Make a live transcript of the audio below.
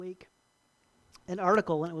an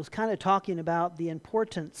article, and it was kind of talking about the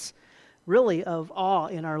importance, really, of awe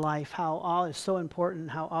in our life, how awe is so important,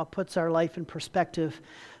 how awe puts our life in perspective,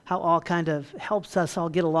 how awe kind of helps us all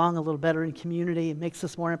get along a little better in community. It makes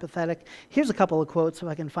us more empathetic. Here's a couple of quotes, if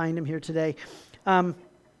I can find them here today.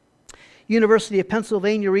 University of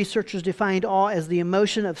Pennsylvania researchers defined awe as the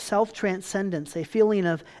emotion of self-transcendence, a feeling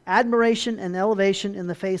of admiration and elevation in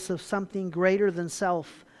the face of something greater than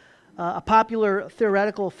self. A popular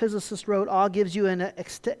theoretical physicist wrote, awe gives you an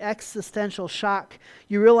existential shock.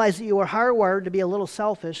 You realize that you are hardwired to be a little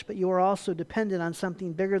selfish, but you are also dependent on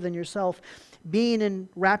something bigger than yourself. Being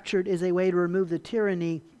enraptured is a way to remove the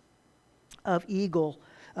tyranny of ego.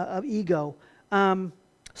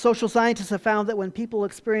 Social scientists have found that when people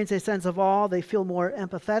experience a sense of awe, they feel more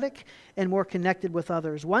empathetic and more connected with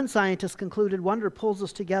others. One scientist concluded, wonder pulls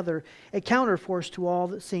us together, a counterforce to all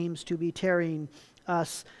that seems to be tearing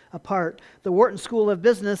us apart. The Wharton School of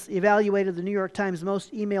Business evaluated the New York Times'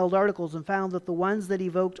 most emailed articles and found that the ones that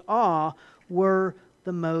evoked awe were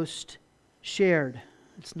the most shared.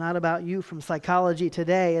 It's not about you from Psychology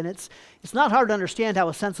Today, and it's not hard to understand how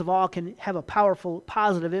a sense of awe can have a powerful,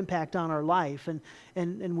 positive impact on our life,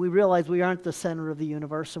 and we realize we aren't the center of the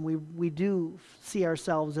universe, and we do see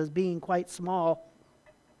ourselves as being quite small.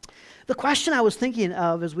 The question I was thinking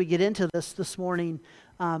of as we get into this morning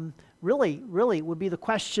really would be the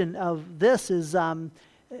question of this is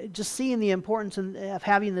just seeing the importance of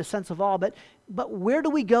having this sense of awe, but where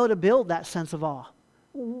do we go to build that sense of awe?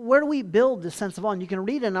 Where do we build this sense of awe? And you can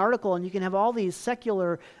read an article and you can have all these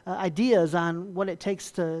secular ideas on what it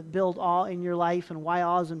takes to build awe in your life and why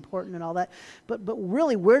awe is important and all that. But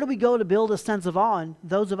really, where do we go to build a sense of awe? And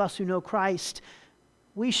those of us who know Christ,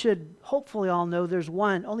 we should hopefully all know there's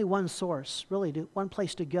only one source, really, one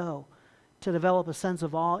place to go to develop a sense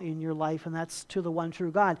of awe in your life, and that's to the one true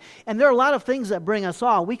God. And there are a lot of things that bring us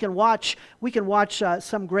awe. We can watch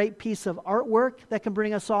some great piece of artwork that can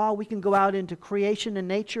bring us awe. We can go out into creation and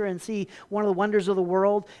nature and see one of the wonders of the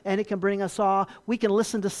world, and it can bring us awe. We can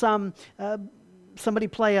listen to somebody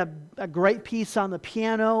play a great piece on the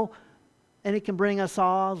piano, and it can bring us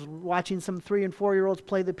awe. Watching some 3- and 4-year-olds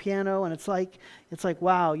play the piano, and it's like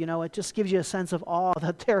wow, it just gives you a sense of awe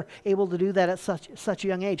that they're able to do that at such a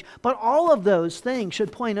young age. But all of those things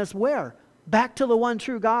should point us where? Back to the one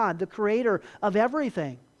true God, the creator of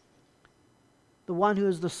everything, the one who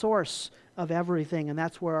is the source of everything, and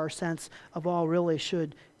that's where our sense of awe really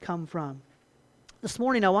should come from. This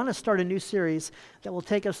morning, I want to start a new series that will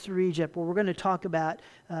take us through Egypt, where we're going to talk about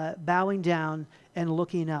bowing down and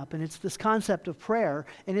looking up. And it's this concept of prayer,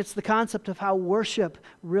 and it's the concept of how worship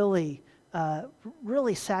really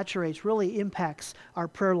saturates, really impacts our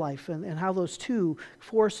prayer life, and how those two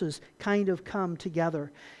forces kind of come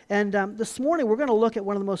together. And this morning, we're going to look at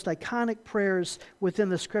one of the most iconic prayers within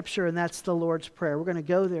the Scripture, and that's the Lord's Prayer. We're going to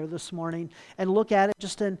go there this morning and look at it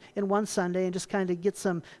just in one Sunday and just kind of get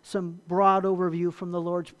some broad overview from the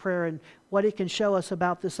Lord's Prayer and what it can show us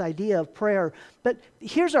about this idea of prayer. But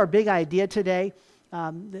here's our big idea today.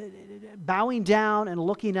 Bowing down and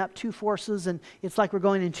looking up, two forces, and it's like we're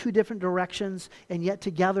going in two different directions, and yet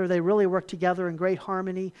together they really work together in great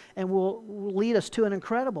harmony and will lead us to an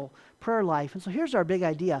incredible prayer life. And so here's our big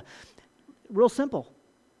idea. Real simple.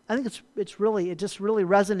 I think it just really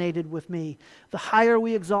resonated with me. The higher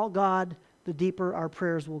we exalt God, the deeper our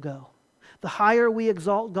prayers will go. The higher we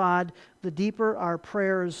exalt God, the deeper our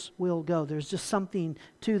prayers will go. There's just something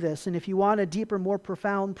to this. And if you want a deeper, more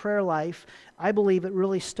profound prayer life, I believe it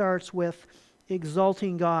really starts with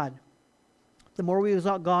exalting God. The more we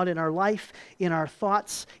exalt God in our life, in our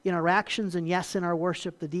thoughts, in our actions, and yes, in our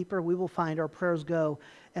worship, the deeper we will find our prayers go,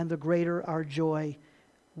 and the greater our joy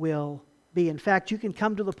will be. In fact, you can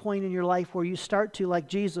come to the point in your life where you start to, like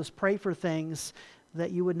Jesus, pray for things that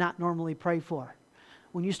you would not normally pray for.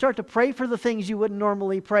 When you start to pray for the things you wouldn't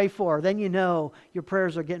normally pray for, then you know your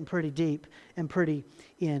prayers are getting pretty deep and pretty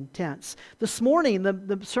intense. This morning,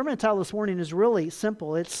 the sermon title this morning is really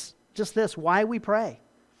simple. It's just this: why we pray.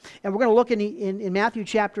 And we're going to look in Matthew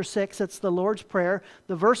chapter 6. It's the Lord's Prayer,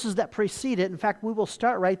 the verses that precede it. In fact, we will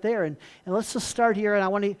start right there. And let's just start here, and I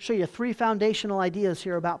want to show you 3 foundational ideas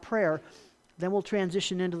here about prayer. Then we'll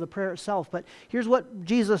transition into the prayer itself. But here's what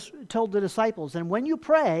Jesus told the disciples. And when you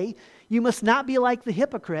pray, you must not be like the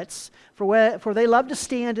hypocrites, for they love to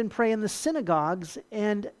stand and pray in the synagogues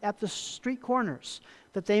and at the street corners,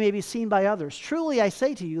 that they may be seen by others. Truly, I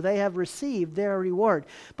say to you, they have received their reward.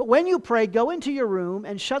 But when you pray, go into your room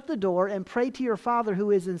and shut the door and pray to your Father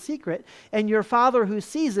who is in secret, and your Father who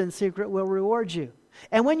sees in secret will reward you.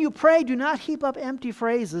 And when you pray, do not heap up empty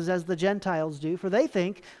phrases as the Gentiles do, for they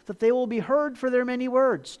think that they will be heard for their many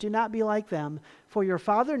words. Do not be like them, for your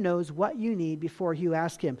Father knows what you need before you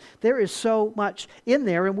ask Him. There is so much in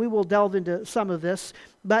there, and we will delve into some of this.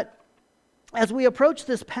 But as we approach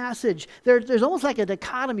this passage, there's almost like a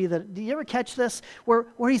dichotomy. Do you ever catch this? Where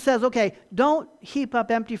he says, okay, don't heap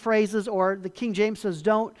up empty phrases, or the King James says,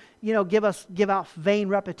 don't give out vain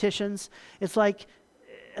repetitions. It's like,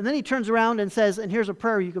 and then he turns around and says, and here's a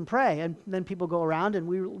prayer you can pray. And then people go around and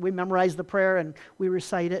we memorize the prayer and we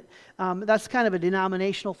recite it. That's kind of a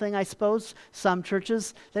denominational thing, I suppose. Some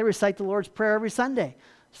churches, they recite the Lord's Prayer every Sunday.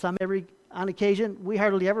 Some on occasion. We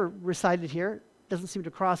hardly ever recite it here. It doesn't seem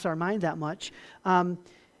to cross our mind that much.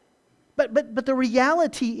 But the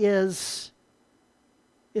reality is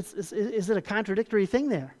it a contradictory thing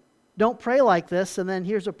there? Don't pray like this, and then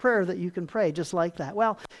here's a prayer that you can pray just like that.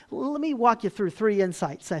 Well, let me walk you through 3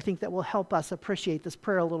 insights I think that will help us appreciate this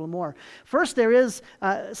prayer a little more. First, there is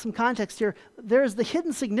some context here. There is the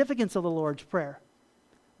hidden significance of the Lord's Prayer.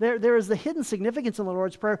 There is the hidden significance of the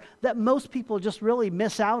Lord's Prayer that most people just really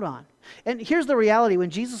miss out on. And here's the reality. When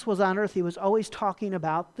Jesus was on earth, He was always talking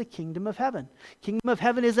about the kingdom of heaven. Kingdom of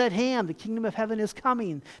heaven is at hand. The kingdom of heaven is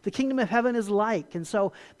coming. The kingdom of heaven is like. And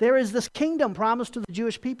so there is this kingdom promised to the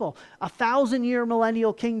Jewish people, 1,000-year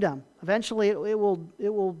millennial kingdom. Eventually it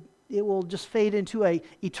will just fade into an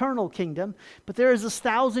eternal kingdom. But there is this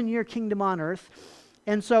 1,000-year kingdom on earth.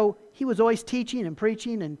 And so He was always teaching and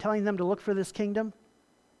preaching and telling them to look for this kingdom.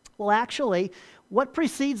 Well, actually, what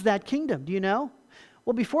precedes that kingdom? Do you know?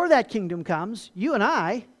 Well, before that kingdom comes, you and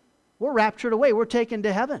I, we're raptured away. We're taken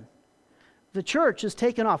to heaven. The church is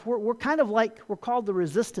taken off. We're kind of like, we're called the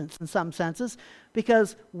resistance in some senses,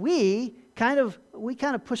 because we kind of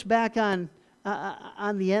push back on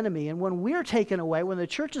the enemy. And when we're taken away, when the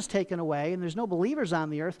church is taken away, and there's no believers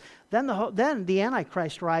on the earth, then the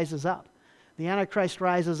Antichrist rises up. The Antichrist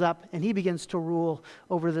rises up, and he begins to rule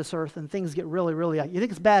over this earth, and things get really, really out. You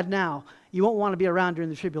think it's bad now, you won't want to be around during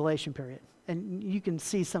the tribulation period. And you can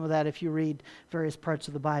see some of that if you read various parts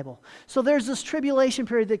of the Bible. So there's this tribulation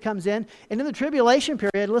period that comes in, and in the tribulation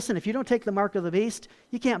period, listen, if you don't take the mark of the beast,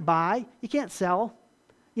 you can't buy, you can't sell.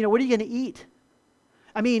 What are you going to eat?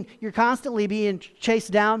 I mean, you're constantly being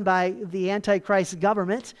chased down by the Antichrist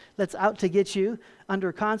government that's out to get you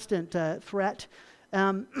under constant threat.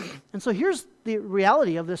 And so here's the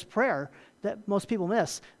reality of this prayer that most people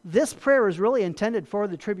miss. This prayer is really intended for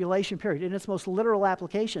the tribulation period in its most literal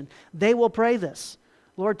application. They will pray this.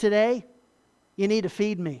 Lord, today you need to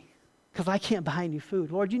feed me because I can't buy any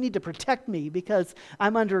food. Lord, you need to protect me because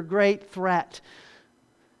I'm under great threat.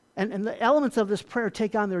 And the elements of this prayer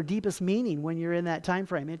take on their deepest meaning when you're in that time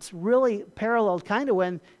frame. It's really paralleled kind of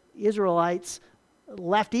when Israelites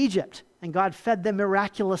left Egypt and God fed them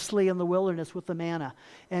miraculously in the wilderness with the manna.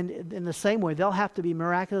 And in the same way, they'll have to be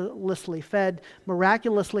miraculously fed,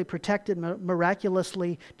 miraculously protected,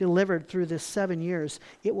 miraculously delivered through this 7 years.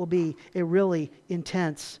 It will be a really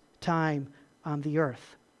intense time on the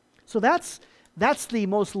earth. So that's the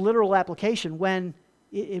most literal application when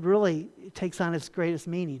it really takes on its greatest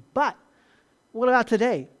meaning. But what about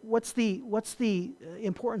today? What's the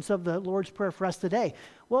importance of the Lord's Prayer for us today?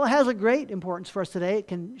 Well, it has a great importance for us today. It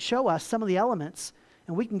can show us some of the elements,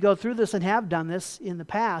 and we can go through this and have done this in the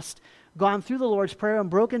past, gone through the Lord's Prayer and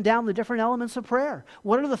broken down the different elements of prayer.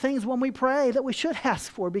 What are the things when we pray that we should ask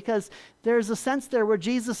for? Because there's a sense there where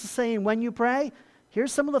Jesus is saying, when you pray,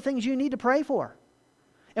 here's some of the things you need to pray for.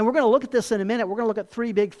 And we're going to look at this in a minute. We're going to look at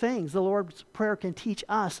 3 big things the Lord's Prayer can teach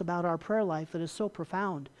us about our prayer life that is so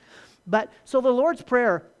profound. But so the Lord's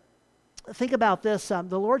Prayer, think about this.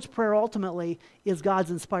 The Lord's Prayer ultimately is God's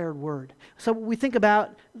inspired word. So we think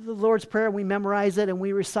about the Lord's Prayer, we memorize it and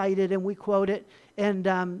we recite it and we quote it. And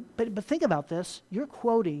but think about this. You're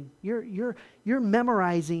quoting, you're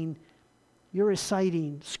memorizing, you're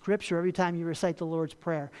reciting Scripture every time you recite the Lord's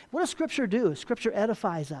Prayer. What does Scripture do? Scripture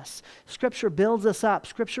edifies us. Scripture builds us up.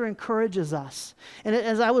 Scripture encourages us. And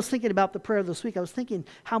as I was thinking about the prayer this week, I was thinking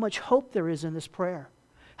how much hope there is in this prayer.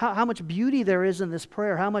 How much beauty there is in this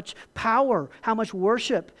prayer, how much power, how much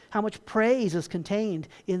worship, how much praise is contained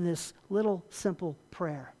in this little simple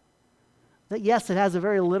prayer. That yes, it has a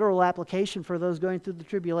very literal application for those going through the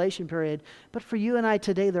tribulation period, but for you and I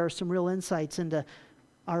today, there are some real insights into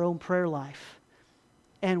our own prayer life.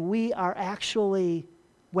 And we are actually,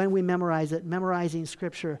 when we memorize it, memorizing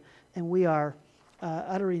Scripture, and we are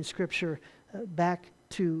uttering Scripture back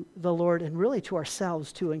to the Lord and really to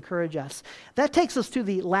ourselves to encourage us. That takes us to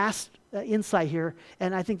the last insight here,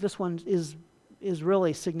 and I think this one is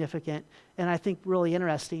really significant and I think really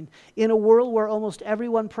interesting. In a world where almost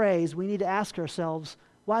everyone prays, we need to ask ourselves,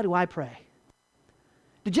 why do I pray?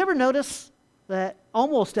 Did you ever notice that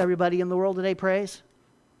almost everybody in the world today prays?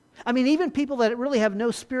 I mean, even people that really have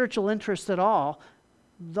no spiritual interest at all,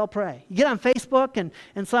 they'll pray. You get on Facebook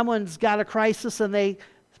and someone's got a crisis and they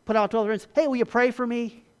put out to all their friends, hey, will you pray for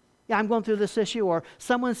me? Yeah, I'm going through this issue. Or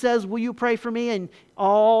someone says, will you pray for me? And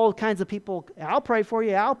all kinds of people, I'll pray for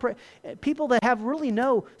you, I'll pray. People that have really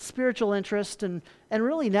no spiritual interest and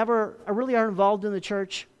really aren't involved in the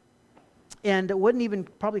church and wouldn't even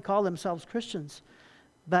probably call themselves Christians.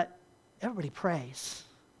 But everybody prays.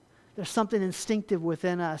 There's something instinctive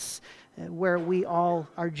within us where we all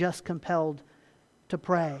are just compelled to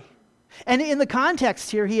pray. And in the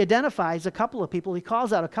context here, he identifies a couple of people. He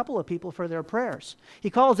calls out a couple of people for their prayers. He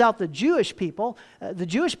calls out the Jewish people. The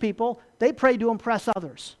Jewish people, they pray to impress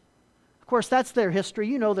others. Of course, that's their history.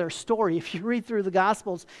 You know their story. If you read through the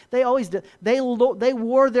Gospels, they always did. They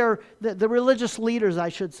wore the religious leaders, I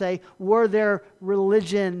should say, wore their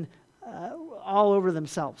religion all over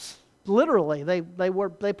themselves. Literally,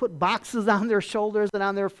 they put boxes on their shoulders and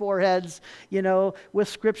on their foreheads, with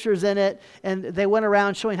scriptures in it, and they went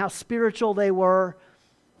around showing how spiritual they were.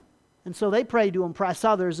 And so they prayed to impress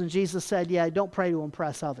others, and Jesus said, yeah, don't pray to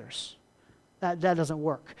impress others. That doesn't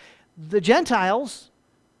work. The Gentiles,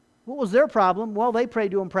 what was their problem? Well, they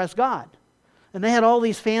prayed to impress God. And they had all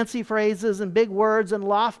these fancy phrases and big words and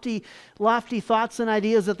lofty thoughts and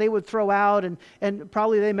ideas that they would throw out, and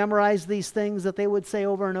probably they memorized these things that they would say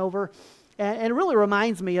over and over. And it really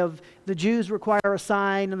reminds me of the Jews require a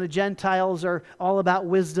sign and the Gentiles are all about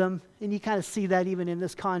wisdom. And you kind of see that even in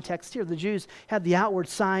this context here. The Jews had the outward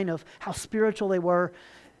sign of how spiritual they were,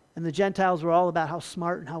 and the Gentiles were all about how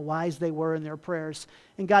smart and how wise they were in their prayers.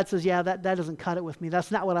 And God says, yeah, that doesn't cut it with me. That's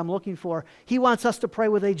not what I'm looking for. He wants us to pray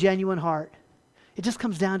with a genuine heart. It just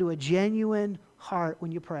comes down to a genuine heart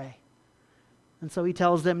when you pray. And so he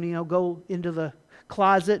tells them, go into the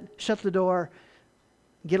closet, shut the door,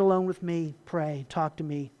 get alone with me, pray, talk to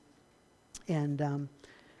me. And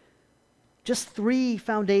just three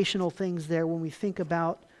foundational things there when we think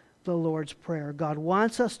about the Lord's Prayer. God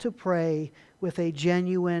wants us to pray with a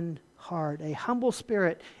genuine heart, a humble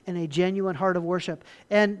spirit, and a genuine heart of worship.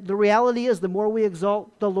 And the reality is, the more we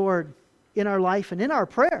exalt the Lord in our life and in our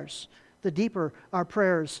prayers, the deeper our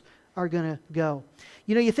prayers are going to go.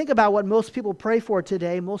 You think about what most people pray for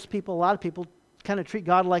today. A lot of people kind of treat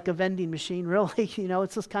God like a vending machine, really.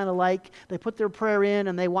 It's just kind of like they put their prayer in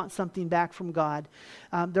and they want something back from God.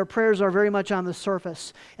 Their prayers are very much on the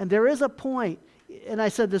surface. And there is a point, and I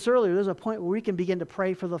said this earlier, there's a point where we can begin to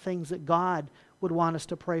pray for the things that God would want us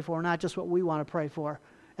to pray for, not just what we want to pray for.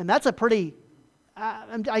 And that's a pretty,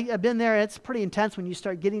 I've been there, it's pretty intense when you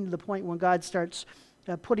start getting to the point when God starts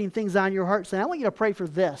putting things on your heart, saying, I want you to pray for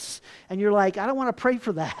this. And you're like, I don't want to pray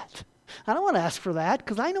for that. I don't want to ask for that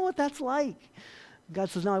because I know what that's like. God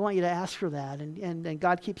says, no, I want you to ask for that. And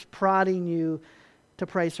God keeps prodding you to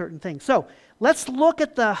pray certain things. So let's look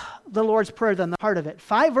at the Lord's Prayer, then, the heart of it.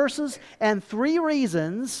 5 verses and 3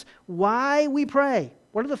 reasons why we pray.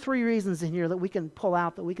 What are the 3 reasons in here that we can pull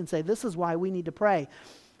out that we can say, this is why we need to pray?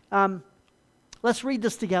 Let's read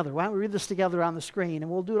this together. Why don't we read this together on the screen?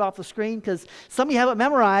 And we'll do it off the screen because some of you have it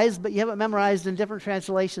memorized, but you have it memorized in different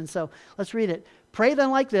translations. So let's read it. Pray then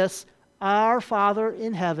like this: Our Father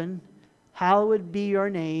in heaven, hallowed be your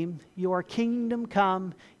name. Your kingdom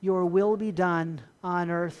come, your will be done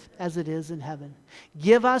on earth as it is in heaven.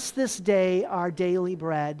 Give us this day our daily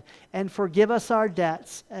bread, and forgive us our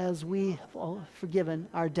debts as we have forgiven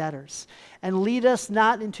our debtors. And lead us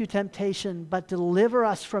not into temptation, but deliver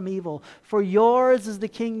us from evil. For yours is the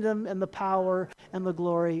kingdom and the power and the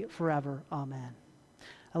glory forever. Amen.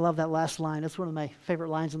 I love that last line. It's one of my favorite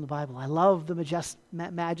lines in the Bible. I love the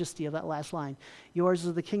majesty of that last line. Yours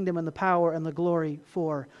is the kingdom and the power and the glory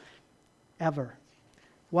forever.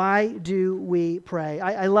 Why do we pray?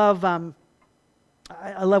 I love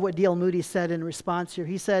what D.L. Moody said in response here.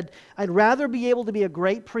 He said, I'd rather be able to be a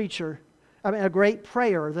great prayer than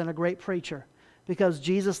a great preacher, because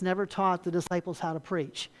Jesus never taught the disciples how to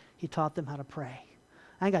preach. He taught them how to pray.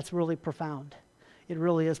 I think that's really profound. It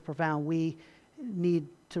really is profound. We need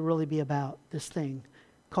to really be about this thing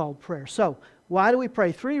called prayer. So, why do we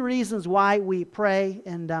pray? 3 reasons why we pray,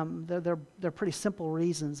 and they're pretty simple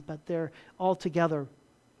reasons, but they're altogether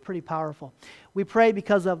pretty powerful. We pray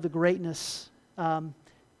because of the greatness. We're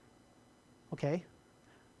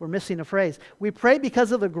missing a phrase. We pray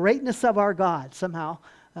because of the greatness of our God. Somehow,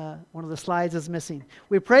 one of the slides is missing.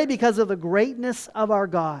 We pray because of the greatness of our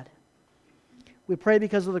God. We pray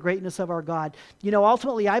because of the greatness of our God.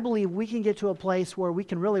 Ultimately, I believe we can get to a place where we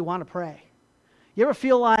can really want to pray. You ever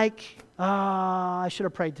feel like, I should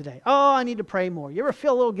have prayed today. I need to pray more. You ever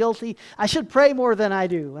feel a little guilty? I should pray more than I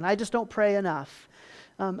do, and I just don't pray enough.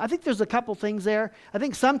 I think there's a couple things there. I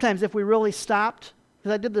think sometimes if we really stopped,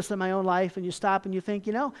 because I did this in my own life, and you stop and you think,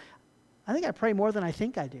 I think I pray more than I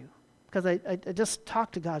think I do, because I just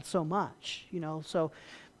talk to God so much,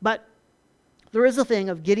 but there is a thing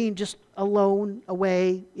of getting just alone,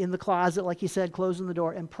 away in the closet, like you said, closing the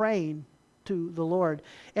door and praying to the Lord.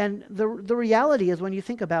 And the reality is, when you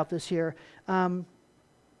think about this here, we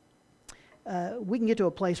can get to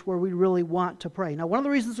a place where we really want to pray. Now, one of the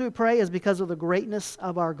reasons we pray is because of the greatness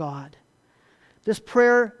of our God. This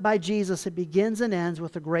prayer by Jesus, it begins and ends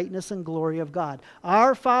with the greatness and glory of God.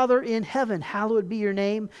 Our Father in heaven, hallowed be your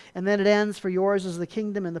name. And then it ends, for yours is the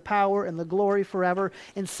kingdom and the power and the glory forever.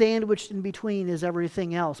 And sandwiched in between is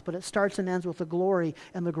everything else. But it starts and ends with the glory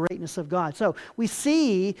and the greatness of God. So we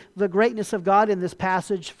see the greatness of God in this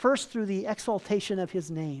passage first through the exaltation of his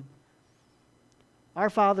name. Our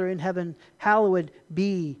Father in heaven, hallowed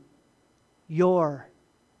be your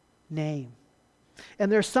name.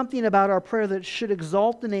 And there's something about our prayer that should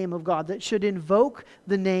exalt the name of God, that should invoke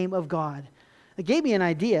the name of God. It gave me an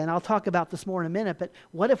idea, and I'll talk about this more in a minute, but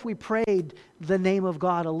what if we prayed the name of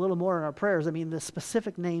God a little more in our prayers? I mean, the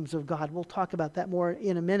specific names of God. We'll talk about that more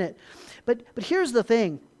in a minute. But here's the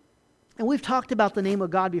thing, and we've talked about the name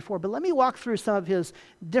of God before, but let me walk through some of his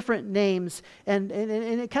different names and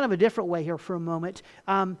in kind of a different way here for a moment.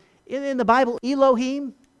 In the Bible,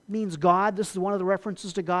 Elohim means God. This is one of the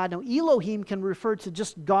references to God. Now, Elohim can refer to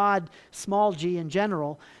just God, small g, in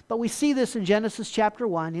general. But we see this in Genesis chapter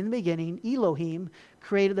 1. In the beginning, Elohim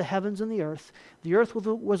created the heavens and the earth. The earth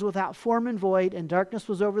was without form and void, and darkness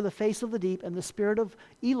was over the face of the deep, and the spirit of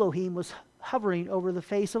Elohim was hovering over the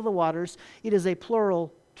face of the waters. It is a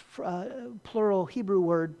plural Hebrew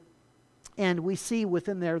word, and we see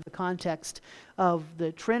within there the context of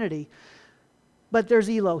the Trinity. But there's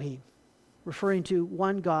Elohim, referring to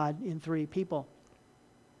one God in three people.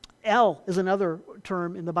 El is another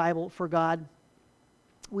term in the Bible for God.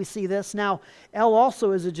 We see this. Now, El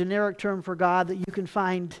also is a generic term for God that you can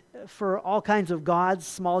find for all kinds of gods,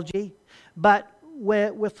 small g. But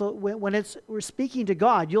when we're speaking to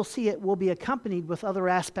God, you'll see it will be accompanied with other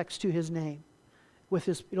aspects to his name.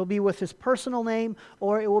 It'll be with his personal name,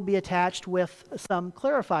 or it will be attached with some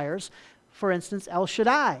clarifiers. For instance, El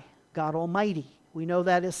Shaddai, God Almighty. We know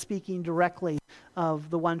that is speaking directly of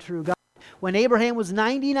the one true God. When Abraham was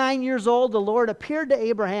 99 years old, the Lord appeared to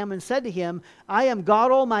Abraham and said to him, I am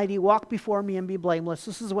God Almighty, walk before me and be blameless.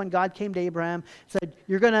 This is when God came to Abraham and said,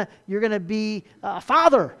 you're gonna be a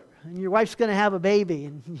father, and your wife's going to have a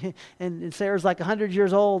baby. And Sarah's like 100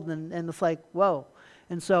 years old, and it's like, whoa.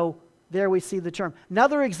 And so there we see the term.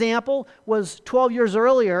 Another example was 12 years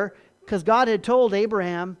earlier, because God had told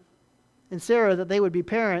Abraham and Sarah that they would be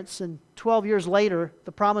parents, and 12 years later,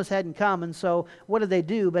 the promise hadn't come, and so what did they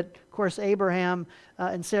do? But, of course, Abraham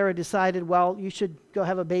and Sarah decided, well, you should go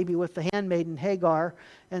have a baby with the handmaiden Hagar,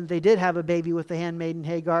 and they did have a baby with the handmaiden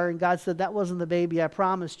Hagar, and God said, that wasn't the baby I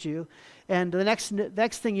promised you. And the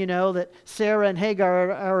next thing you know, that Sarah and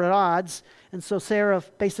Hagar are at odds, and so Sarah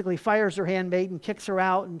basically fires her handmaiden, kicks her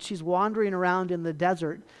out, and she's wandering around in the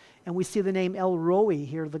desert. And we see the name El Roi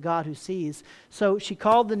here, the God who sees. So she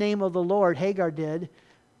called the name of the Lord, Hagar did,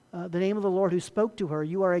 the name of the Lord who spoke to her,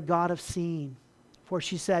 you are a God of seeing. For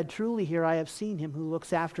she said, truly here I have seen him who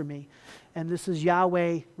looks after me. And this is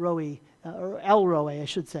Yahweh Roi, or El Roi, I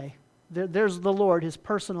should say. There's the Lord, his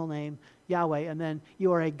personal name, Yahweh. And then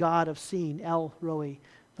you are a God of seeing, El Roi,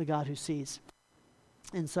 the God who sees.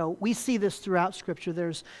 And so we see this throughout Scripture.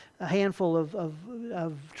 There's a handful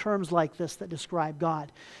of terms like this that describe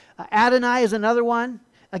God. Adonai is another one.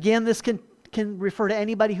 Again, this can refer to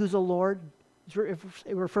anybody who's a Lord.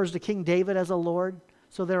 It refers to King David as a Lord.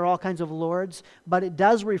 So there are all kinds of lords. But it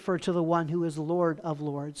does refer to the one who is Lord of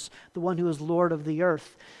lords, the one who is Lord of the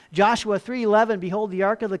earth. Joshua 3:11, behold the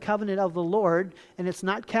ark of the covenant of the Lord. And it's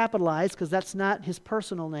not capitalized because that's not his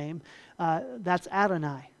personal name. That's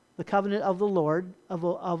Adonai. The covenant of the Lord of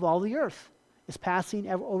all the earth is passing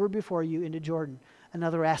over before you into Jordan,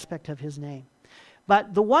 another aspect of his name.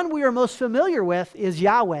 But the one we are most familiar with is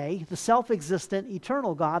Yahweh, the self-existent,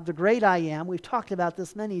 eternal God, the great I am. We've talked about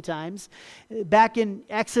this many times. Back in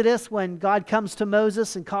Exodus, when God comes to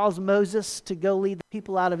Moses and calls Moses to go lead the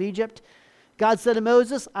people out of Egypt, God said to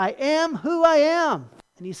Moses, I am who I am.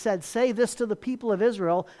 And he said, say this to the people of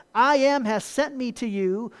Israel, I am has sent me to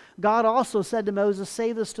you. God also said to Moses,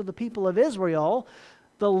 say this to the people of Israel,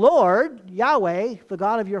 the Lord, Yahweh, the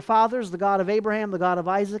God of your fathers, the God of Abraham, the God of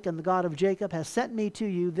Isaac, and the God of Jacob, has sent me to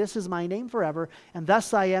you. This is my name forever, and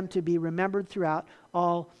thus I am to be remembered throughout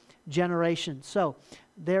all generations. So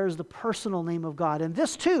there's the personal name of God. And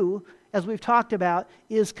this too, as we've talked about,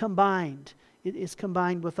 is combined. it is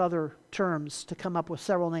combined with other terms to come up with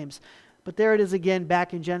several names. But there it is again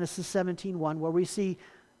back in Genesis 17:1, where we see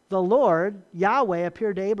the Lord, Yahweh,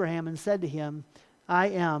 appeared to Abraham and said to him, I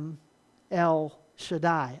am El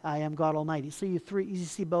Shaddai. I am God Almighty. So you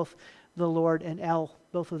see both the Lord and El,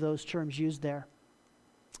 both of those terms used there.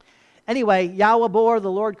 Anyway, Yahweh Bor,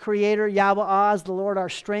 the Lord Creator. Yahweh Oz, the Lord our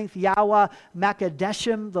strength. Yahweh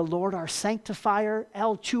Makadeshim, the Lord our sanctifier.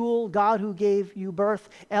 El Chul, God who gave you birth.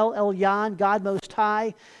 El Elyon, God Most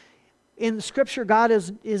High. In the Scripture, God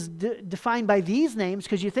is defined by these names,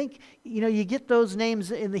 because you think, you get those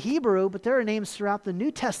names in the Hebrew, but there are names throughout the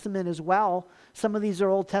New Testament as well. Some of these are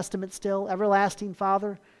Old Testament still. Everlasting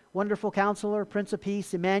Father, Wonderful Counselor, Prince of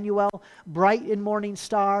Peace, Emmanuel, Bright and Morning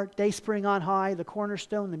Star, Dayspring on High, the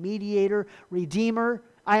Cornerstone, the Mediator, Redeemer.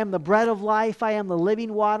 I am the bread of life. I am the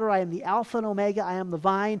living water. I am the Alpha and Omega. I am the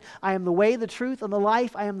vine. I am the way, the truth, and the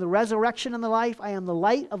life. I am the resurrection and the life. I am the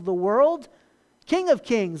light of the world. King of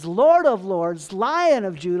kings, Lord of lords, Lion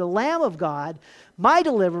of Judah, Lamb of God, my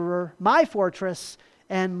deliverer, my fortress,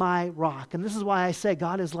 and my rock. And this is why I say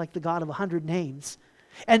God is like the God of 100 names.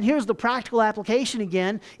 And here's the practical application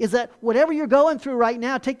again, is that whatever you're going through right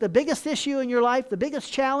now, take the biggest issue in your life, the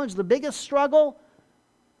biggest challenge, the biggest struggle.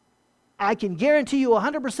 I can guarantee you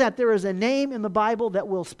 100% there is a name in the Bible that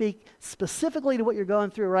will speak specifically to what you're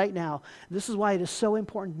going through right now. This is why it is so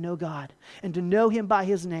important to know God and to know Him by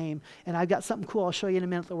His name. And I've got something cool I'll show you in a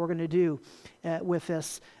minute that we're going to do with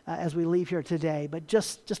this as we leave here today. But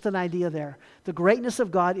just an idea there. The greatness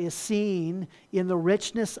of God is seen in the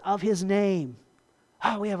richness of His name.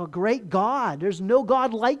 Oh, we have a great God. There's no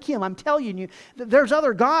God like Him. I'm telling you, there's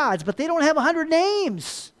other gods, but they don't have 100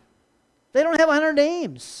 names. They don't have 100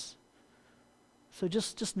 names. So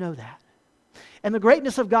just know that. And the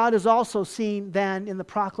greatness of God is also seen then in the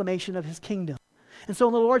proclamation of His kingdom. And so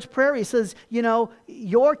in the Lord's Prayer, He says,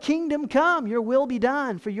 your kingdom come, your will be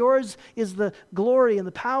done. For yours is the glory and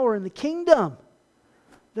the power and the kingdom.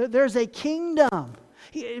 There's a kingdom.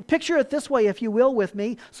 Picture it this way, if you will, with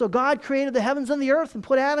me. So God created the heavens and the earth and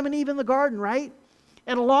put Adam and Eve in the garden, right?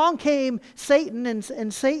 And along came Satan,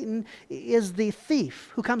 and Satan is the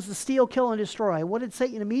thief who comes to steal, kill, and destroy. What did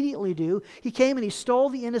Satan immediately do? He came and he stole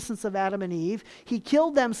the innocence of Adam and Eve. He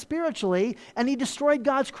killed them spiritually, and he destroyed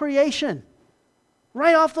God's creation.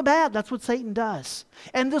 Right off the bat, that's what Satan does.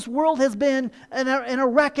 And this world has been in a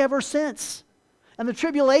wreck ever since. And the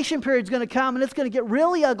tribulation period is going to come, and it's going to get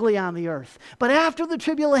really ugly on the earth. But after the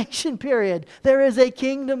tribulation period, there is a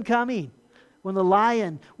kingdom coming, when the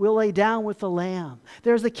lion will lay down with the lamb.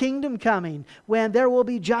 There's a kingdom coming when there will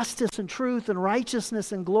be justice and truth and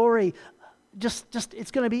righteousness and glory. Just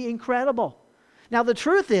it's going to be incredible. Now the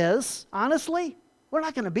truth is, honestly, we're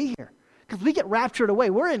not going to be here, because we get raptured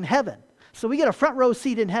away. We're in heaven. So we get a front row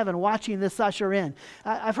seat in heaven watching this usher in.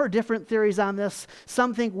 I've heard different theories on this.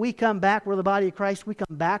 Some think we come back, we're the body of Christ. We come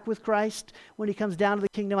back with Christ when He comes down to the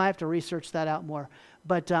kingdom. I have to research that out more.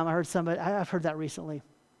 But I've heard that recently.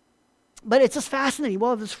 But it's just fascinating.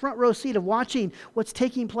 We'll have this front row seat of watching what's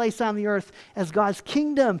taking place on the earth as God's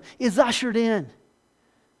kingdom is ushered in.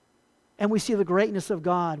 And we see the greatness of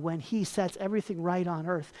God when He sets everything right on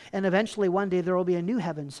earth. And eventually one day there will be a new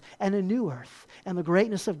heavens and a new earth. And the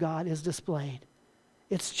greatness of God is displayed.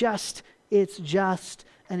 It's just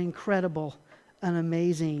an incredible, an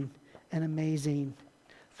amazing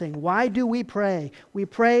thing. Why do we pray? We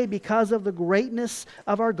pray because of the greatness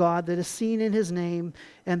of our God that is seen in His name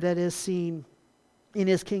and that is seen in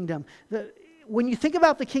His kingdom. When you think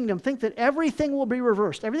about the kingdom, think that everything will be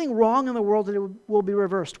reversed. Everything wrong in the world will be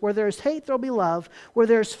reversed. Where there's hate, there will be love. Where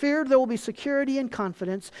there's fear, there will be security and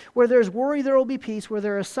confidence. Where there's worry, there will be peace. Where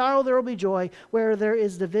there is sorrow, there will be joy. Where there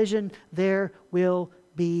is division, there will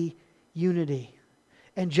be unity.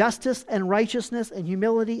 And justice and righteousness and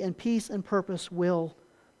humility and peace and purpose will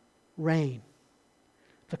reign.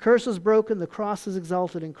 The curse is broken, the cross is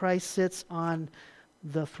exalted, and Christ sits on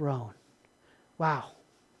the throne. Wow.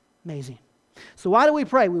 Amazing. So why do we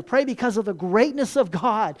pray? We pray because of the greatness of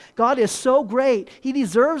God. God is so great. He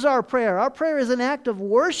deserves our prayer. Our prayer is an act of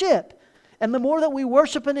worship. And the more that we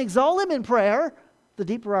worship and exalt Him in prayer, the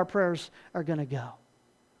deeper our prayers are going to go.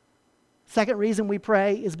 Second reason we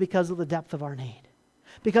pray is because of the depth of our need.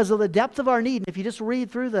 Because of the depth of our need. And if you just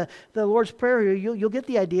read through the Lord's Prayer, you'll get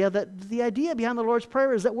the idea that the idea behind the Lord's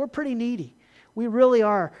Prayer is that we're pretty needy. We really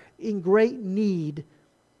are in great need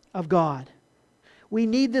of God. We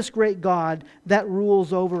need this great God that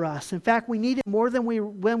rules over us. In fact, we need Him more than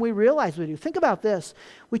when we realize we do. Think about this.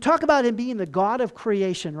 We talk about Him being the God of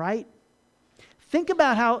creation, right? Think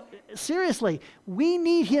about how, seriously, we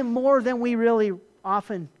need Him more than we really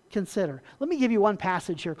often consider. Let me give you one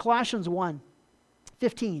passage here. Colossians 1,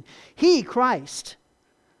 15. He, Christ,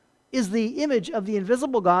 is the image of the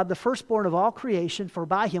invisible God, the firstborn of all creation, for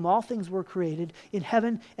by him all things were created, in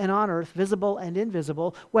heaven and on earth, visible and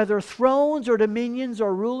invisible, whether thrones or dominions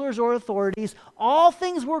or rulers or authorities, all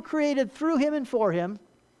things were created through him and for him,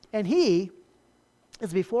 and he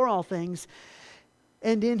is before all things,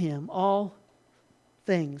 and in him all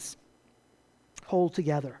things hold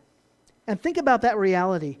together. And think about that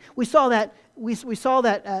reality. We saw that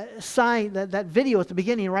sign, that video at the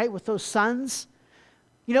beginning, right, with those suns.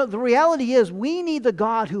 You know, the reality is we need the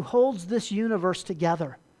God who holds this universe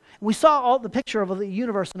together. We saw all the picture of the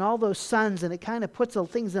universe and all those suns, and it kind of puts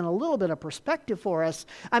things in a little bit of perspective for us.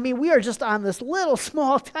 I mean, we are just on this little,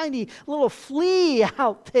 small, tiny little flea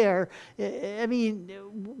out there. I mean,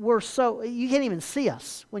 you can't even see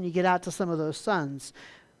us when you get out to some of those suns.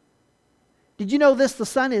 Did you know this? The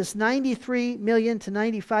sun is 93 million to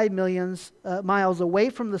 95 million miles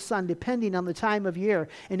away from the sun, depending on the time of year.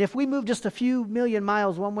 And if we move just a few million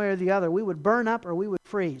miles one way or the other, we would burn up or we would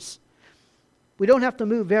freeze. We don't have to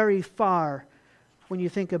move very far when you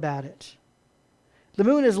think about it. The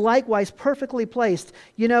moon is likewise perfectly placed.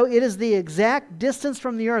 You know, it is the exact distance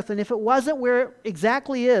from the earth. And if it wasn't where it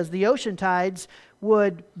exactly is, the ocean tides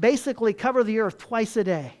would basically cover the earth twice a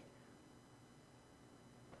day.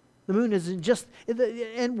 The moon is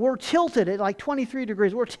and we're tilted at like 23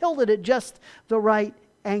 degrees. We're tilted at just the right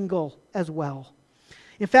angle as well.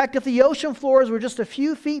 In fact, if the ocean floors were just a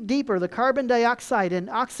few feet deeper, the carbon dioxide and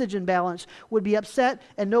oxygen balance would be upset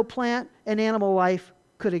and no plant and animal life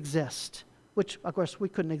could exist. Which, of course, we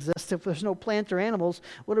couldn't exist. If there's no plant or animals,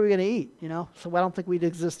 what are we going to eat? You know, so I don't think we'd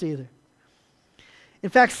exist either. In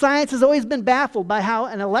fact, science has always been baffled by how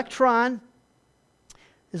an electron,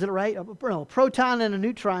 is it right? A proton and a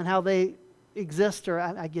neutron, how they exist, or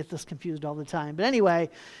I get this confused all the time. But anyway,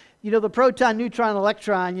 you know, the proton, neutron,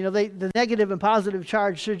 electron, you know, the negative and positive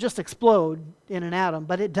charge should just explode in an atom,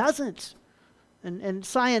 but it doesn't. And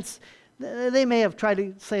science, they may have tried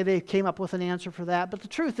to say they came up with an answer for that, but the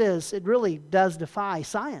truth is, it really does defy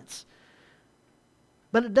science.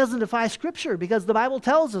 But it doesn't defy Scripture, because the Bible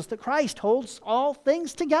tells us that Christ holds all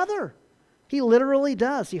things together. He literally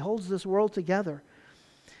does. He holds this world together.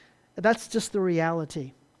 That's just the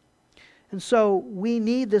reality. And so we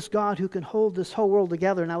need this God who can hold this whole world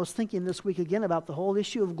together. And I was thinking this week again about the whole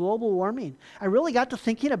issue of global warming. I really got to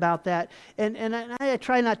thinking about that. And I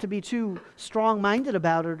try not to be too strong-minded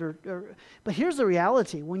about it. But here's the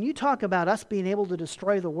reality. When you talk about us being able to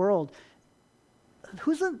destroy the world,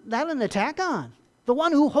 who's that an attack on? The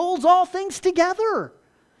one who holds all things together.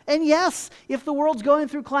 And yes, if the world's going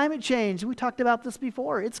through climate change, we talked about this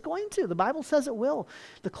before, it's going to. The Bible says it will.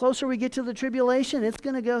 The closer we get to the tribulation, it's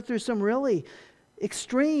going to go through some really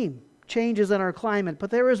extreme changes in our climate. But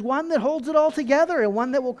there is one that holds it all together, and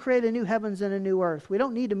one that will create a new heavens and a new earth. We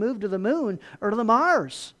don't need to move to the moon or to the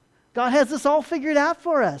Mars. God has this all figured out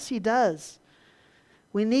for us. He does.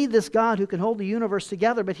 We need this God who can hold the universe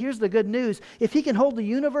together. But here's the good news. If He can hold the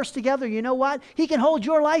universe together, you know what? He can hold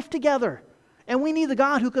your life together. And we need the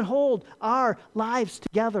God who can hold our lives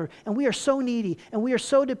together. And we are so needy, and we are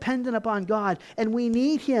so dependent upon God. And we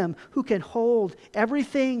need Him who can hold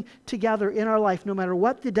everything together in our life, no matter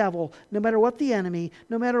what the devil, no matter what the enemy,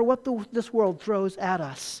 no matter what this world throws at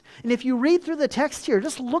us. And if you read through the text here,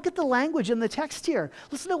 just look at the language in the text here.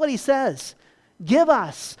 Listen to what he says. Give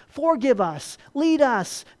us, forgive us, lead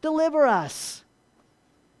us, deliver us.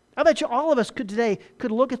 I bet you all of us could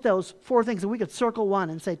look at those four things and we could circle one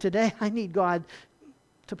and say, today I need God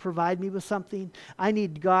to provide me with something. I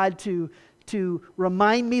need God to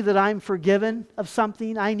remind me that I'm forgiven of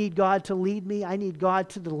something. I need God to lead me. I need God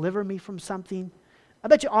to deliver me from something. I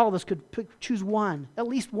bet you all of us could choose one, at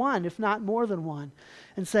least one, if not more than one,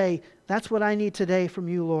 and say, that's what I need today from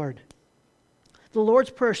you, Lord. The Lord's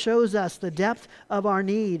Prayer shows us the depth of our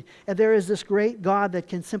need, and there is this great God that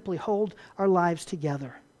can simply hold our lives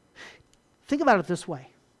together. Think about it this way.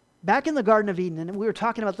 Back in the Garden of Eden, and we were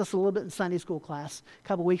talking about this a little bit in Sunday school class a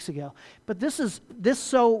couple weeks ago, but this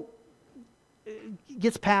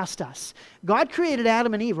gets past us. God created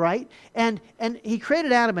Adam and Eve, right? And He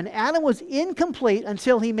created Adam, and Adam was incomplete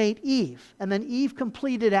until He made Eve, and then Eve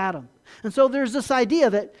completed Adam. And so there's this idea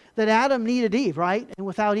that Adam needed Eve, right? And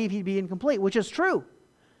without Eve, he'd be incomplete, which is true.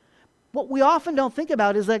 What we often don't think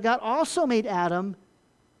about is that God also made Adam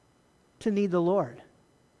to need the Lord.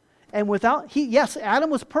 And yes, Adam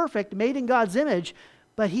was perfect, made in God's image,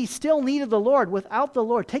 but he still needed the Lord. Without the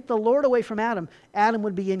Lord, take the Lord away from Adam, Adam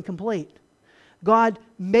would be incomplete. God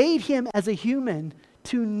made him as a human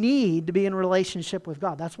to need to be in relationship with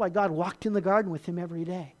God. That's why God walked in the garden with him every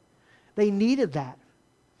day. They needed that.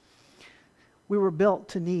 We were built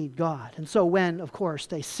to need God. And so when, of course,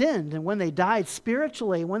 they sinned and when they died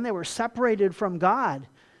spiritually, when they were separated from God,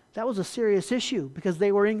 that was a serious issue because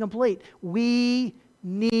they were incomplete. We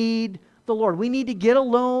need the Lord. We need to get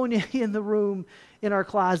alone in the room, in our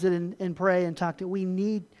closet, and pray and talk to. We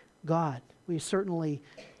need God. We certainly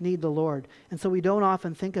need the Lord. And so we don't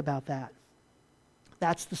often think about that.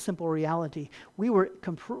 That's the simple reality. We were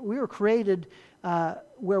created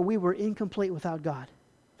where we were incomplete without God.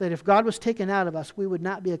 That if God was taken out of us, we would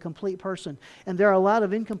not be a complete person. And there are a lot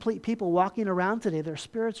of incomplete people walking around today. Their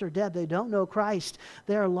spirits are dead. They don't know Christ.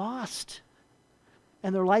 They are lost.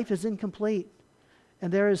 And their life is incomplete.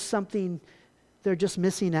 And there is something they're just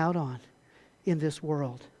missing out on in this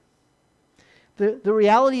world. The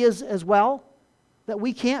reality is as well that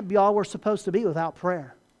we can't be all we're supposed to be without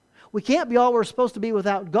prayer. We can't be all we're supposed to be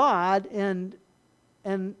without God, and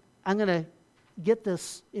I'm going to get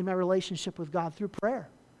this in my relationship with God through prayer.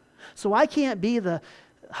 So I can't be the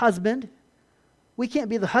husband. We can't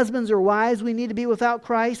be the husbands or wives we need to be without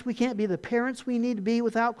Christ. We can't be the parents we need to be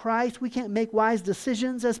without Christ. We can't make wise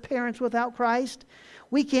decisions as parents without Christ.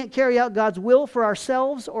 We can't carry out God's will for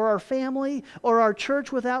ourselves or our family or our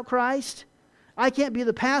church without Christ. I can't be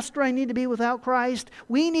the pastor I need to be without Christ.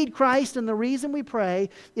 We need Christ, and the reason we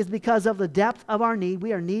pray is because of the depth of our need.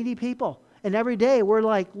 We are needy people. And every day we're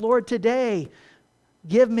like, Lord, today,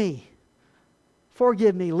 give me,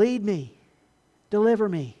 forgive me, lead me, deliver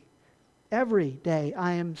me. Every day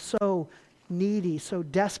I am so needy, so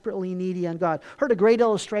desperately needy on God. Heard a great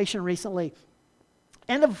illustration recently.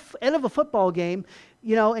 End of a football game,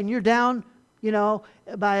 and you're down,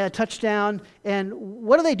 by a touchdown. And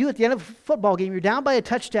what do they do at the end of a football game? You're down by a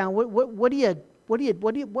touchdown.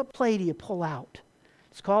 What play do you pull out?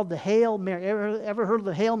 It's called the Hail Mary. Ever heard of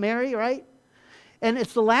the Hail Mary, right? And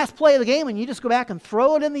it's the last play of the game, and you just go back and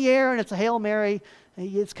throw it in the air, and it's a Hail Mary.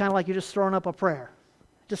 It's kind of like you're just throwing up a prayer,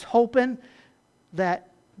 just hoping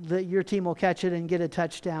that your team will catch it and get a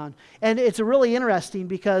touchdown. And it's really interesting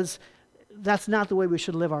because that's not the way we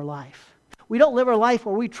should live our life. We don't live our life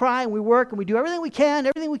where we try and we work and we do everything we can,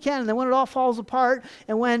 and then when it all falls apart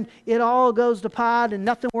and when it all goes to pot and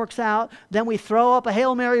nothing works out, then we throw up a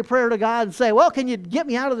Hail Mary prayer to God and say, well, can you get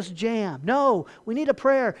me out of this jam? No, we need a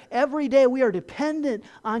prayer. Every day we are dependent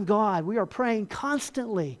on God. We are praying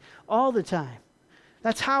constantly, all the time.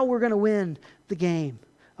 That's how we're going to win the game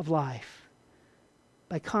of life.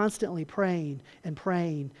 By constantly praying and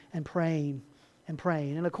praying and praying and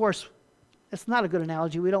praying. And of course, it's not a good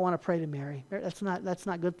analogy. We don't want to pray to Mary. That's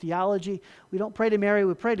not good theology. We don't pray to Mary,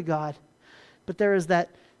 we pray to God. But there is that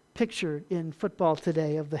picture in football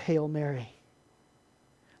today of the Hail Mary.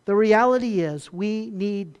 The reality is we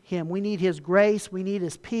need Him. We need His grace. We need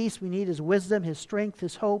His peace. We need His wisdom, His strength,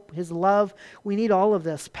 His hope, His love. We need all of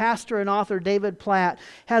this. Pastor and author David Platt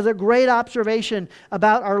has a great observation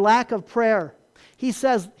about our lack of prayer. He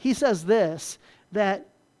says this, that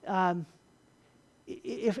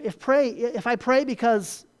if I pray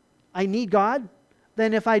because I need God,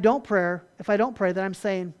 then if I don't pray, then I'm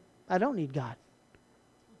saying I don't need God.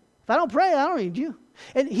 If I don't pray, I don't need you.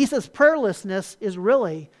 And he says prayerlessness is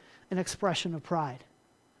really an expression of pride.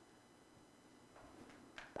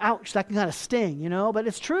 Ouch, that can kind of sting, but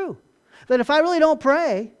it's true. That if I really don't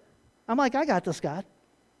pray, I'm like, I got this, God.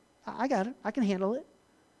 I got it. I can handle it.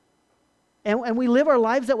 And we live our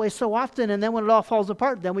lives that way so often, and then when it all falls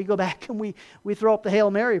apart, then we go back and we throw up the Hail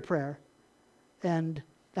Mary prayer. And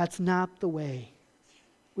that's not the way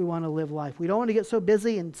we want to live life. We don't want to get so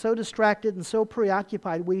busy and so distracted and so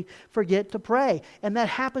preoccupied we forget to pray. And that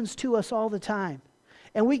happens to us all the time.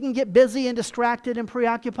 And we can get busy and distracted and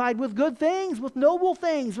preoccupied with good things, with noble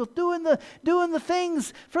things, with doing the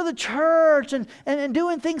things for the church and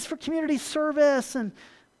doing things for community service, and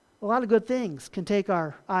a lot of good things can take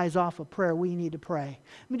our eyes off of prayer. We need to pray.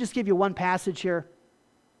 Let me just give you one passage here,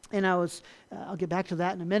 and I'll get back to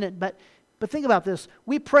that in a minute. But think about this.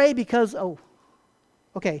 We pray because, I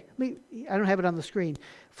don't have it on the screen.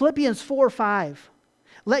 Philippians 4:5.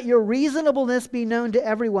 Let your reasonableness be known to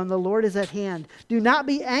everyone. The Lord is at hand. Do not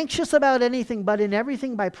be anxious about anything, but in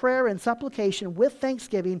everything by prayer and supplication with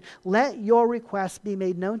thanksgiving, let your requests be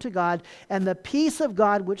made known to God, and the peace of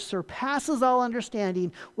God, which surpasses all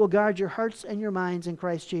understanding, will guard your hearts and your minds in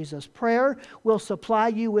Christ Jesus. Prayer will supply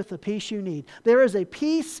you with the peace you need. There is a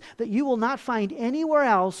peace that you will not find anywhere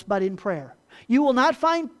else but in prayer. You will not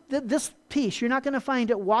find this peace. You're not going to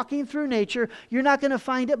find it walking through nature. You're not going to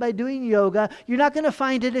find it by doing yoga. You're not going to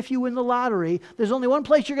find it if you win the lottery. There's only one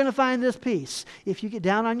place you're going to find this peace: if you get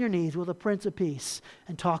down on your knees with the Prince of Peace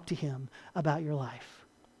and talk to Him about your life.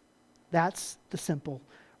 That's the simple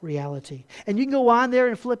reality. And you can go on there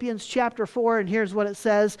in Philippians chapter 4, and here's what it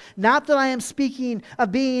says. Not that I am speaking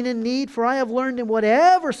of being in need, for I have learned in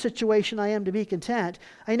whatever situation I am to be content.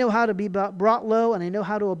 I know how to be brought low, and I know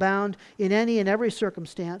how to abound in any and every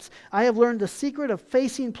circumstance. I have learned the secret of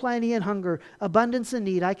facing plenty and hunger, abundance and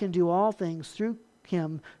need. I can do all things through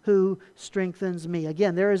Him who strengthens me.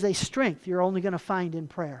 Again, there is a strength you're only going to find in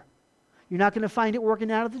prayer. You're not going to find it working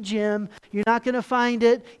out at the gym. You're not going to find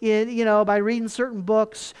it by reading certain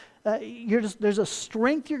books. There's a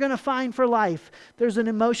strength you're going to find for life. There's an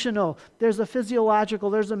emotional, there's a physiological,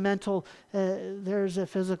 there's a mental, there's a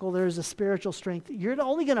physical, there's a spiritual strength. You're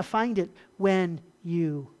only going to find it when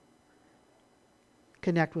you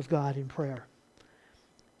connect with God in prayer.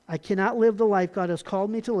 I cannot live the life God has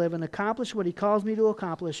called me to live and accomplish what He calls me to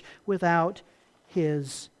accomplish without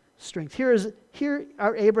His strength. Here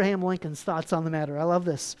are Abraham Lincoln's thoughts on the matter. I love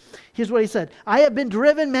this. Here's what he said. I have been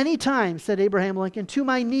driven many times, said Abraham Lincoln, to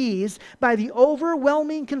my knees by the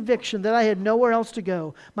overwhelming conviction that I had nowhere else to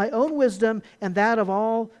go. My own wisdom and that of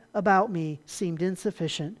all about me seemed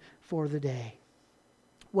insufficient for the day.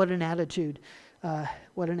 What an attitude.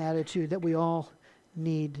 What an attitude that we all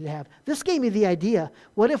need to have. This gave me the idea,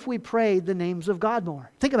 what if we prayed the names of God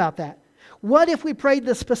more? Think about that. What if we prayed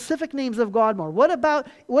the specific names of God more? What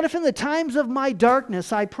if in the times of my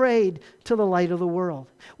darkness I prayed to the light of the world?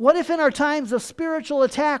 What if in our times of spiritual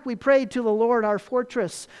attack we prayed to the Lord our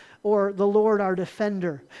fortress or the Lord our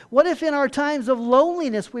defender? What if in our times of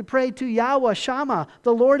loneliness we prayed to Yahweh Shammah,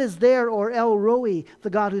 the Lord is there, or El Roi,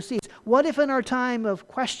 the God who sees? What if in our time of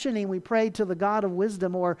questioning we prayed to the God of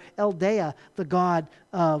wisdom, or El Dea, the God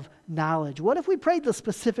of knowledge? What if we prayed the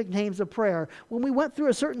specific names of prayer when we went through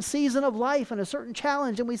a certain season of life and a certain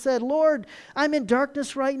challenge and we said, Lord, I'm in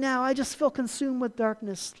darkness right now. I just feel consumed with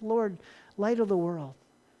darkness. Lord, light of the world,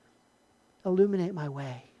 illuminate my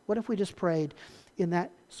way. What if we just prayed in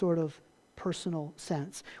that sort of personal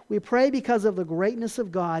sense? We pray because of the greatness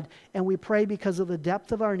of God, and we pray because of the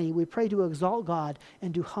depth of our need. We pray to exalt God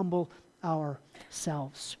and to humble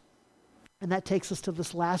ourselves. And that takes us to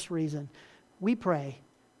this last reason. We pray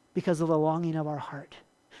because of the longing of our heart.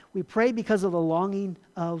 We pray because of the longing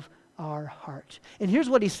of our heart. And here's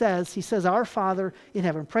what he says. He says, Our Father in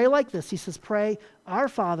heaven. Pray like this. He says, pray, Our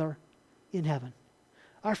Father in heaven.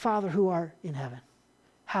 Our Father who art in heaven.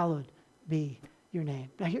 Hallowed be your name.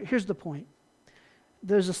 Now here's the point.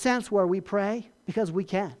 There's a sense where we pray because we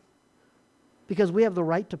can. Because we have the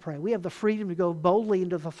right to pray. We have the freedom to go boldly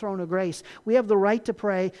into the throne of grace. We have the right to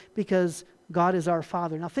pray because God is our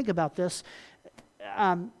Father. Now think about this.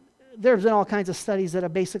 There's been all kinds of studies that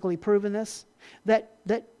have basically proven this. That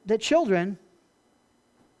children,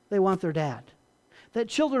 they want their dad. That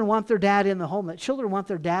children want their dad in the home. That children want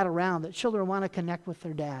their dad around. That children want to connect with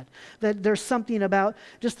their dad. That there's something about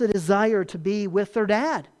just the desire to be with their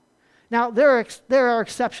dad. Now, there are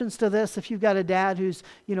exceptions to this. If you've got a dad who's,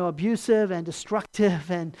 abusive and destructive,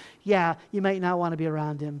 and yeah, you might not want to be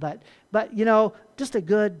around him. But just a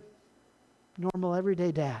good, normal,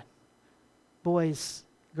 everyday dad. Boys,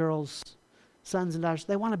 girls, sons and daughters,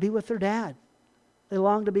 they want to be with their dad. They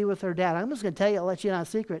long to be with their dad. I'm just going to tell you, I'll let you in on a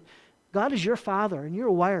secret. God is your Father, and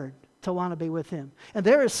you're wired to want to be with Him. And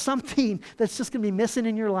there is something that's just going to be missing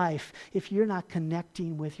in your life if you're not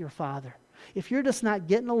connecting with your Father. If you're just not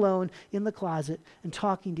getting alone in the closet and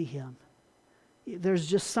talking to Him. There's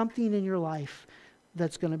just something in your life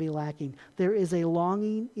that's going to be lacking. There is a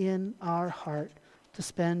longing in our heart to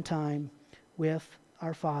spend time with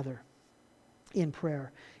our Father in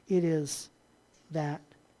prayer. It is that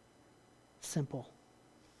simple.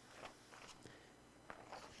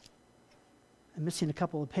 I'm missing a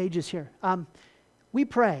couple of pages here. We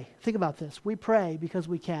pray. Think about this. We pray because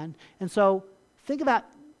we can. And so think about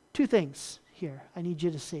two things here I need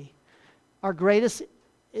you to see. Our greatest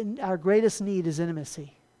need is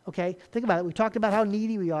intimacy. Okay? Think about it. We talked about how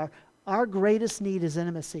needy we are. Our greatest need is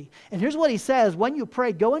intimacy. And here's what he says. When you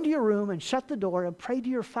pray, go into your room and shut the door and pray to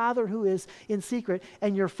your Father who is in secret.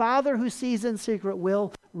 And your Father who sees in secret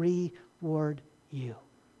will reward you.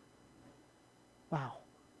 Wow.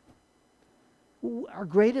 Our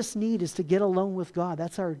greatest need is to get alone with God.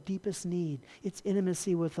 That's our deepest need. It's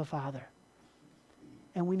intimacy with the Father.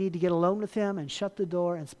 And we need to get alone with Him and shut the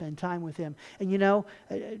door and spend time with Him. And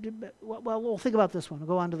we'll think about this one. We'll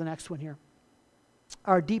go on to the next one here.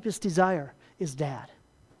 Our deepest desire is Dad.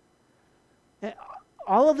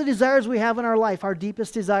 All of the desires we have in our life, our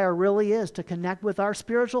deepest desire really is to connect with our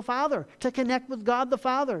spiritual Father, to connect with God the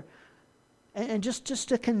Father, and just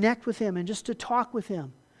to connect with Him and just to talk with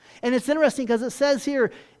Him. And it's interesting because it says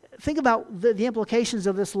here, think about the implications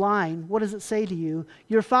of this line. What does it say to you?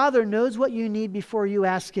 Your Father knows what you need before you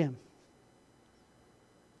ask Him.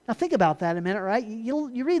 Now think about that a minute, right?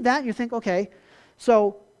 You read that and you think, okay,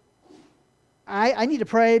 so I need to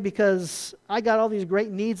pray because I got all these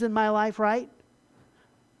great needs in my life, right?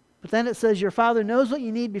 But then it says your Father knows what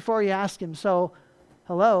you need before you ask Him. So,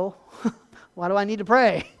 hello, why do I need to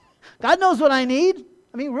pray? God knows what I need.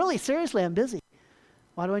 I mean, really, seriously, I'm busy.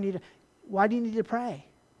 Why do you need to pray?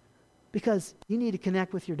 Because you need to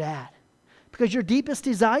connect with your dad. Because your deepest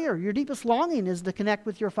desire, your deepest longing is to connect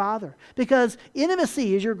with your Father. Because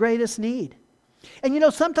intimacy is your greatest need. And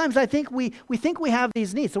sometimes I think we think we have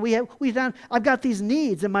these needs. So I've got these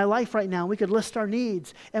needs in my life right now. We could list our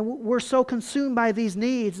needs. And we're so consumed by these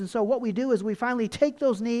needs. And so what we do is we finally take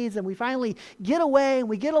those needs and we finally get away and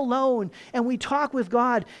we get alone and we talk with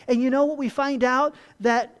God. And you know what we find out?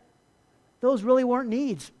 That those really weren't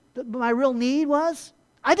needs. My real need was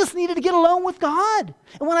I just needed to get alone with God.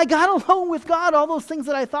 And when I got alone with God, all those things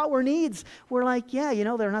that I thought were needs were like, yeah,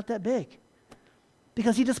 they're not that big.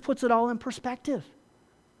 Because He just puts it all in perspective.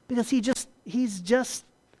 Because He's just,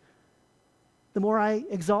 the more I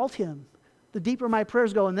exalt Him, the deeper my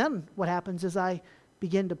prayers go. And then what happens is I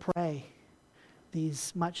begin to pray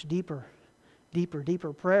these much deeper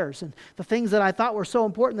prayers. And the things that I thought were so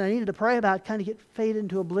important that I needed to pray about kind of fade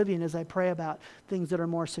into oblivion as I pray about things that are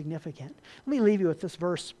more significant. Let me leave you with this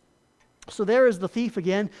verse. So there is the thief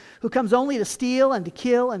again, who comes only to steal and to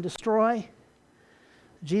kill and destroy.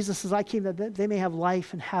 Jesus says, I came that they may have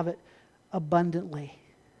life and have it abundantly.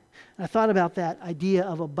 And I thought about that idea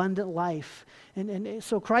of abundant life. And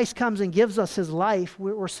so Christ comes and gives us His life.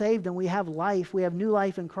 We're saved and we have life. We have new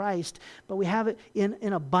life in Christ, but we have it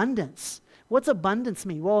in abundance. What's abundance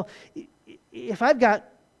mean? Well, if I've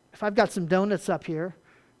got some donuts up here,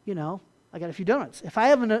 I got a few donuts. If I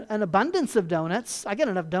have an abundance of donuts, I got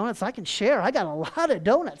enough donuts I can share. I got a lot of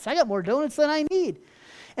donuts. I got more donuts than I need.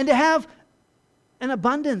 And to have an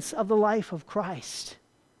abundance of the life of Christ,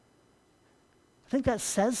 I think that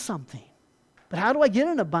says something. But how do I get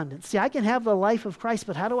an abundance? See, I can have the life of Christ,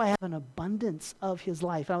 but how do I have an abundance of His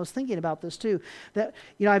life? And I was thinking about this too, that,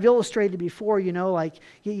 I've illustrated before, like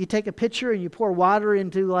you take a pitcher and you pour water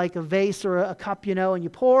into like a vase or a cup, and you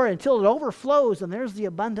pour until it overflows, and there's the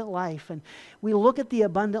abundant life. And we look at the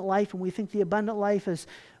abundant life and we think the abundant life is,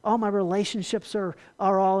 my relationships are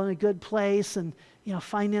all in a good place, and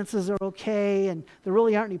finances are okay, and there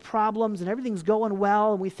really aren't any problems, and everything's going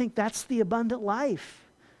well, and we think that's the abundant life.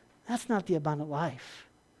 That's not the abundant life.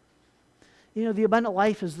 The abundant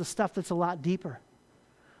life is the stuff that's a lot deeper.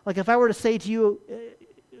 Like if I were to say to you,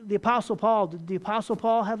 the Apostle Paul, did the Apostle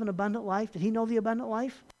Paul have an abundant life? Did he know the abundant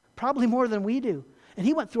life? Probably more than we do. And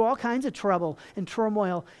he went through all kinds of trouble and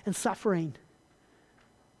turmoil and suffering.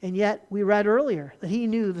 And yet, we read earlier that he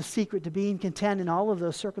knew the secret to being content in all of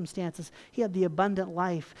those circumstances. He had the abundant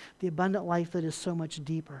life that is so much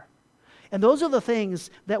deeper. And those are the things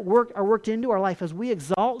that are worked into our life. As we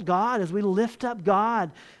exalt God, as we lift up God,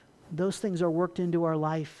 those things are worked into our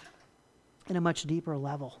life in a much deeper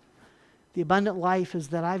level. The abundant life is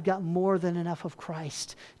that I've got more than enough of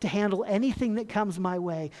Christ to handle anything that comes my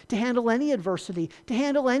way, to handle any adversity, to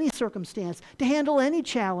handle any circumstance, to handle any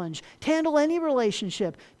challenge, to handle any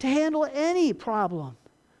relationship, to handle any problem.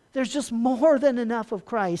 There's just more than enough of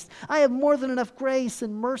Christ. I have more than enough grace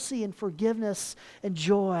and mercy and forgiveness and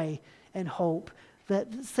joy and hope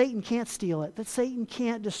that Satan can't steal it, that Satan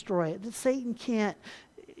can't destroy it, that Satan can't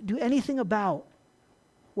do anything about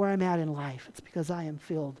where I'm at in life. It's because I am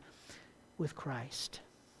filled with Christ.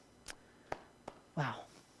 Wow.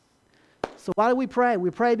 So why do we pray? We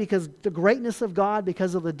pray because the greatness of God,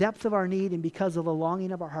 because of the depth of our need, and because of the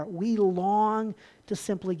longing of our heart. We long to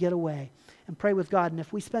simply get away and pray with God. And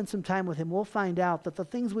if we spend some time with Him, we'll find out that the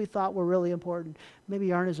things we thought were really important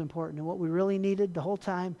maybe aren't as important. And what we really needed the whole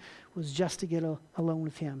time was just to get alone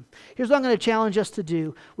with Him. Here's what I'm going to challenge us to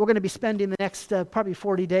do. We're going to be spending the next probably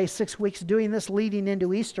 40 days, 6 weeks doing this leading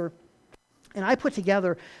into Easter. And I put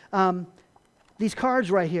together these cards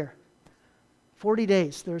right here. 40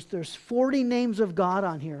 days. There's 40 names of God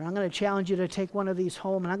on here. I'm going to challenge you to take one of these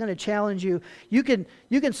home, and I'm going to challenge you. You can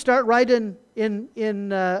start right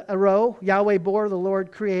in a row. Yahweh Bor, the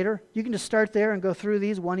Lord Creator. You can just start there and go through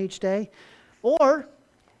these one each day, or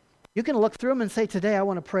you can look through them and say, today I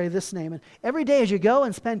want to pray this name. And every day as you go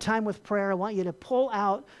and spend time with prayer, I want you to pull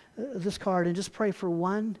out this card and just pray for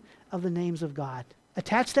one of the names of God.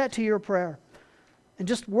 Attach that to your prayer. And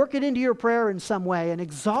just work it into your prayer in some way and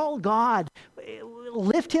exalt God.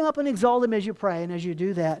 Lift Him up and exalt Him as you pray. And as you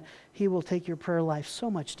do that, He will take your prayer life so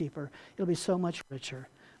much deeper. It'll be so much richer.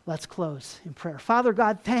 Let's close in prayer. Father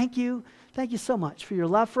God, thank you. Thank you so much for your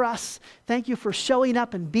love for us. Thank you for showing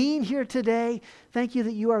up and being here today. Thank you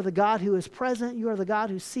that you are the God who is present. You are the God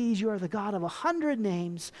who sees. You are the God of 100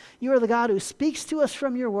 names. You are the God who speaks to us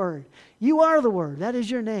from your word. You are the word. That is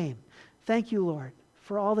your name. Thank you, Lord,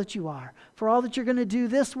 for all that you are, for all that you're going to do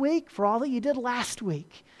this week, for all that you did last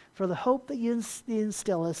week, for the hope that you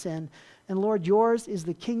instill us in. And Lord, yours is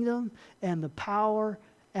the kingdom and the power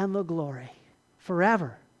and the glory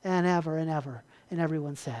forever and ever and ever. And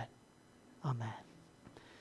everyone said, Amen.